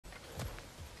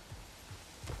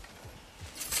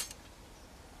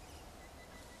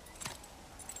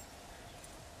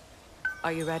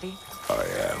Are you ready? I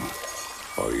am.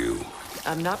 Are you?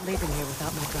 I'm not leaving here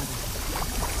without my brother.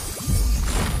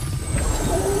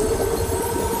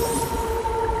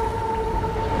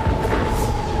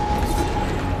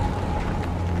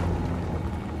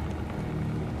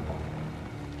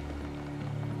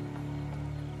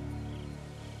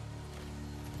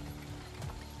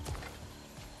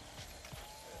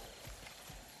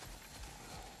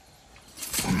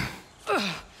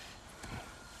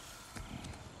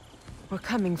 We're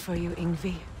coming for you,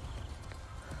 Ingvi.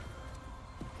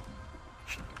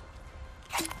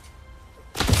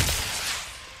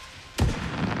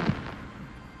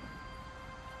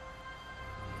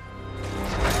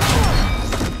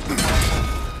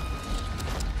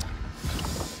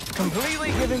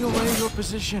 Completely giving away your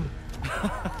position.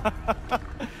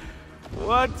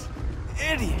 What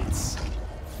idiots.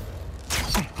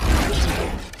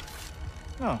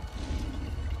 Oh.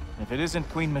 If it isn't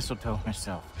Queen Mistletoe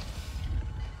herself.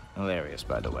 Hilarious,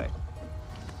 by the way.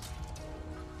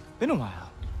 Been a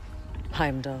while.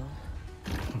 Heimdall.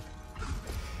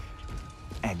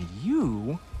 And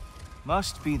you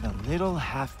must be the little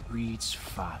half-breed's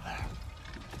father.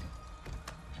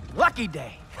 Lucky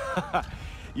day!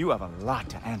 You have a lot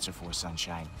to answer for,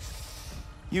 Sunshine.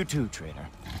 You too, traitor.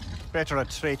 Better a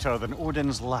traitor than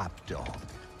Odin's lapdog.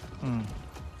 The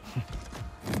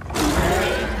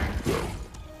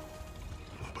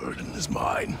burden is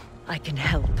mine. I can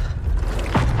help.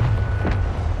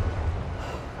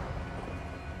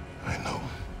 I know.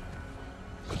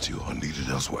 But you are needed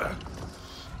elsewhere.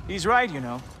 He's right, you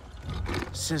know.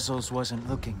 Sizzles wasn't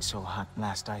looking so hot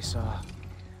last I saw.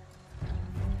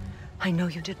 I know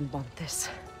you didn't want this,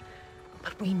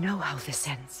 but we know how this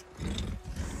ends.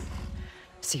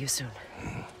 See you soon.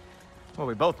 Well,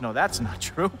 we both know that's not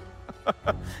true.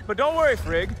 But don't worry,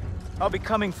 Frigg. I'll be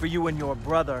coming for you and your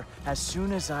brother as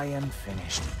soon as I am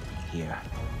finished here.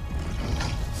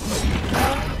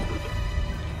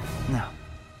 Now,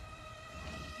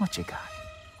 what you got?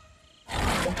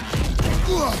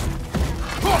 Whoa!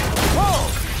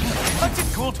 What did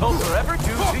Gultover ever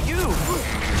do to you?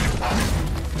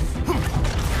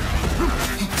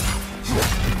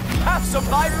 Have some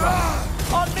Lyra!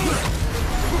 On me!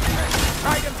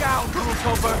 Ride him down,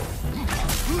 Gultover!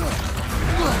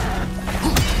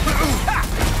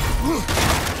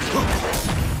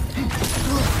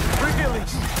 Really?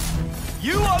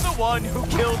 You are the one who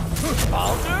killed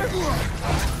Baldur?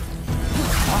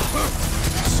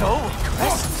 So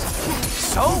aggressive.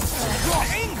 So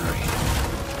angry.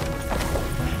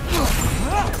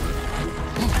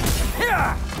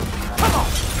 Here! Come on!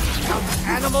 Young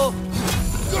animal!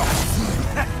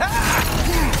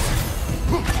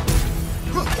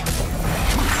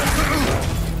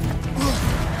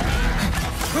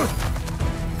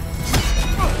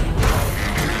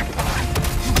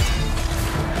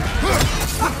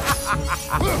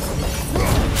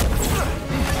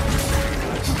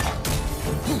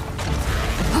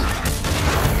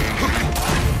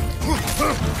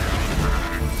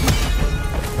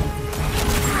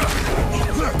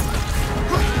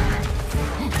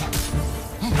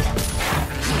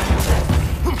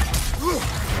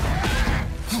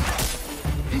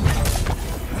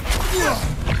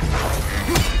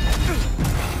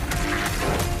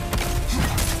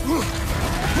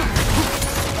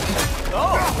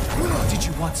 Oh! Did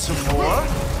you want some more?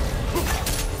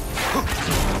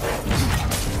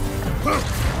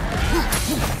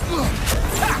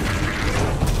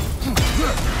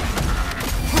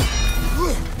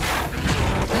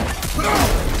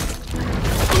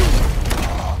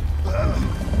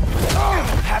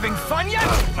 Having fun yet?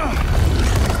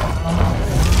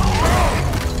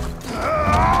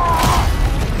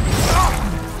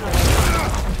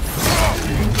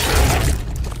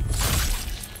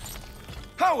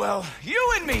 Oh, well,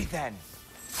 you and me, then.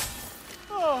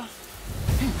 Oh,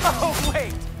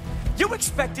 wait. You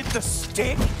expected the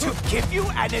stick to give you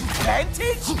an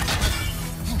advantage?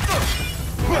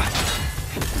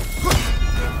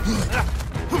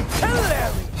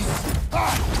 Hilarious!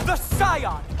 The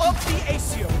scion of the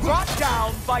Aesir brought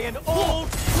down by an old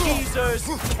geezer's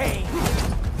cane.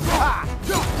 Ha!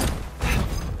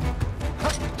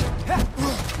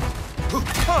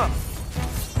 Huh.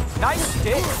 Nice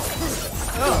stick.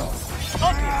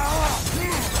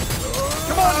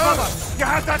 Come on, brother! You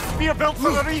had that spear built for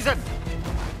a reason!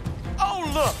 Oh,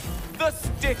 look! The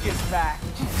stick is back!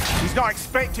 He's not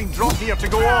expecting Dropnir to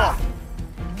go off!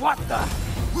 What the?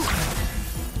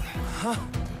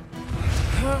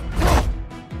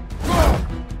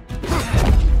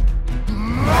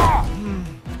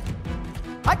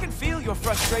 I can feel your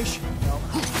frustration, you know.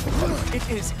 It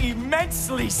is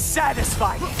immensely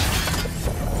satisfying.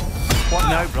 What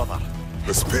now, brother?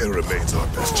 The spear remains our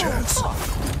best chance.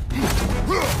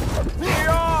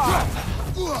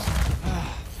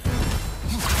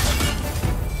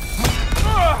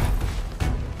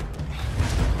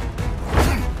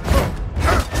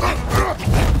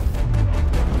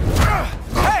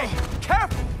 Hey!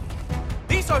 Careful!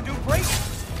 These are new bracelets!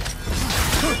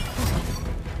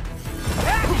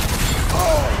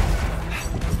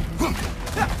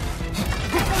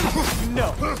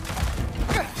 No!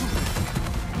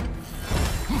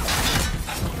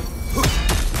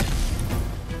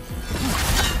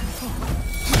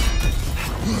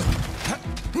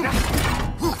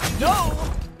 No!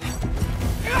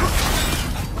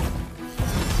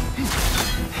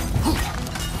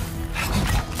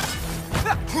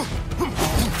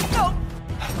 No!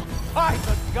 By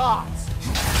the gods!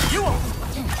 You are...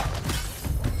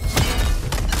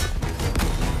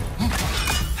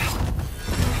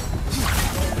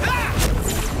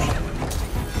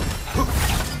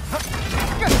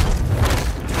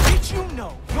 Did you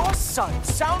know your son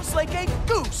sounds like a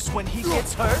goose when he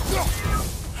gets hurt?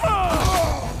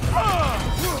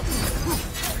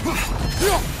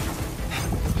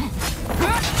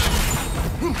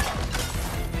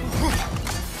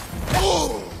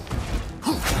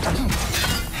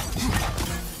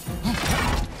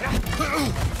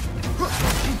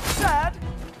 Sad?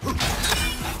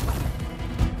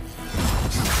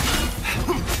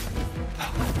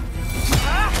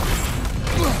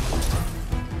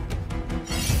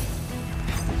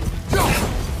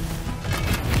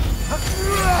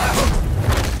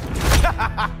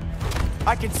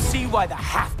 I can see why the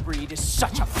half-breed is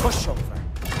such a pushover.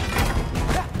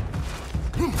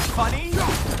 Funny?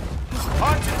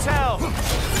 Hard to tell.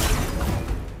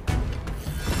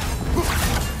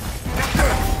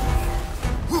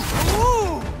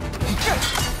 Ooh.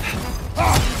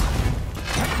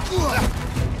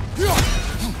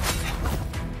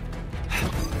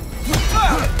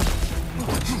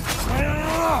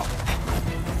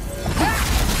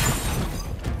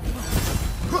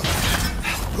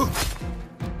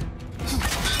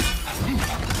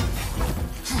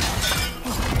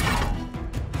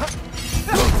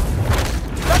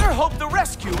 Better hope the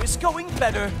rescue is going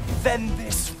better than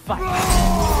this fight.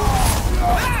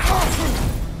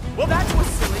 Well, that was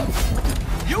silly.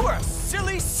 You are a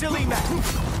silly, silly man.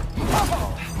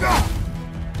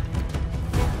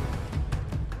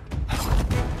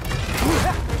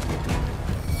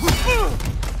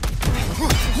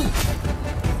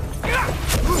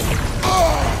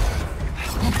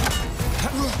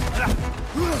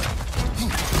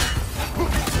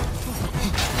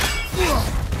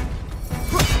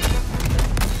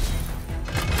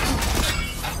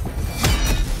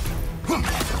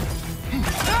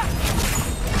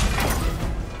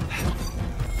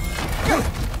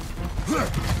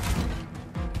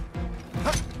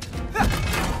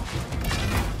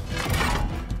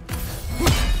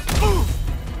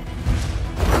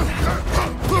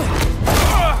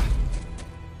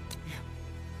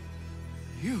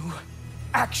 You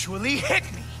actually hit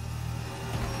me!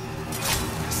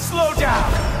 Slow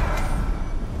down!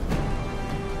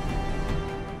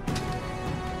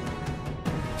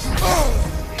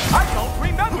 I don't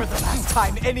remember the last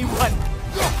time anyone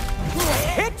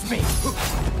hit me!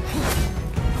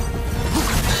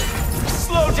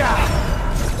 Slow down!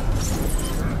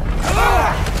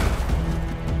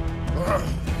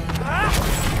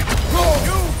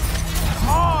 You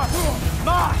are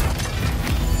mine!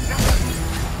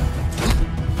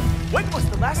 When was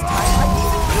the last time I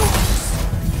even used?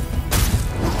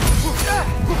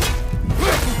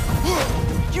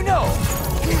 You know,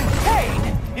 pain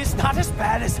is not as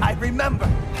bad as I remember.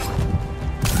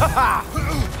 Haha!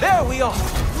 There we are.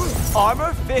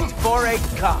 Armor fit for a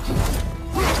cop.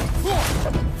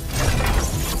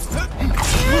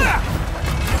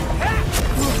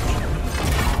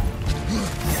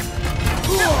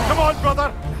 Come on,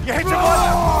 brother! You hit him once!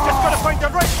 Just gotta find the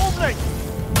right opening!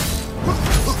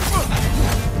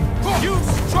 You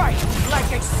strike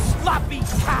like a sloppy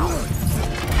cow!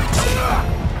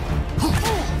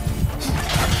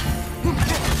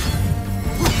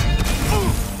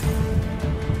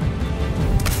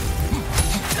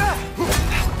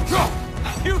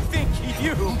 You think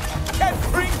you can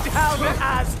bring down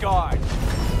Asgard?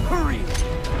 Really?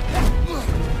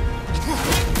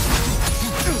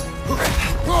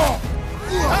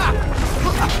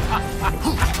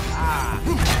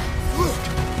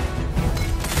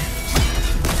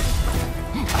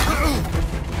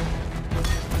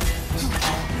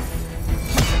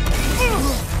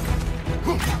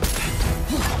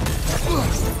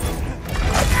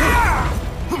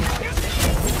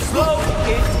 Slow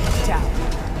it down.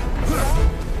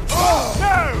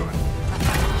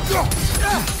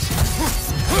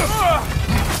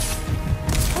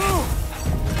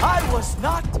 was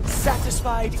not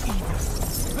satisfied either.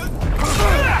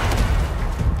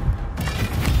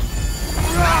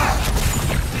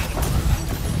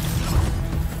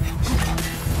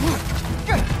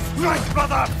 Right,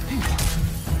 brother!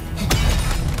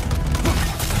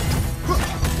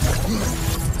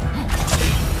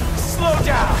 Slow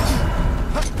down!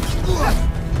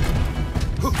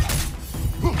 Look!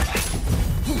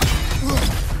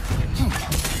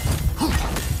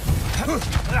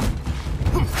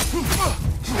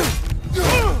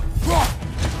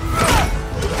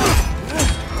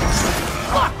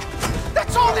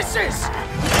 That's all this is!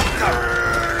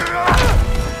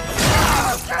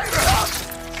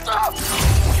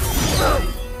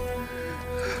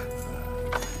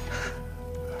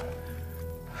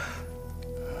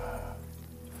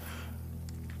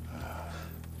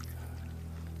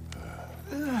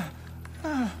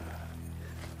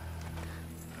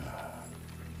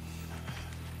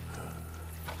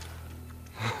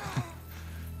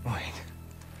 Wait.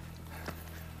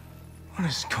 What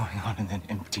is going on in that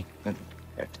empty little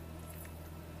head?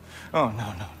 Oh,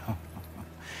 no.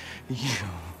 You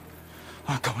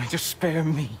are going to spare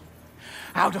me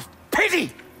out of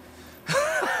pity!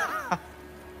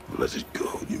 Let it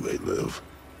go, you may live.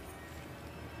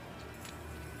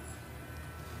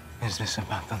 Is this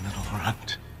about the little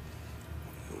runt?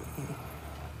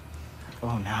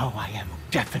 Oh, now I am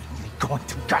definitely going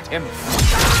to gut him.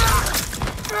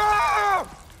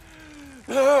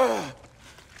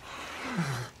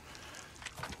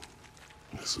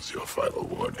 This is your final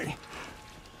warning.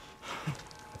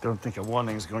 I don't think a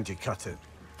warning's going to cut it.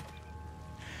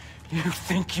 You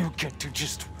think you get to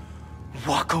just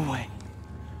walk away?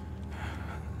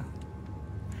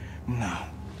 No.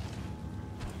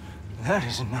 That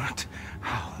is not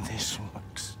how this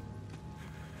works.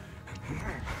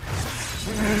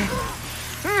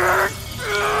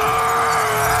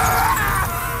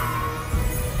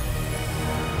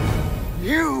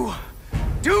 You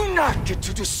do not get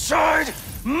to decide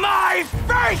my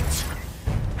fate!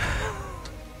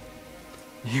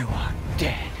 You are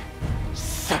dead.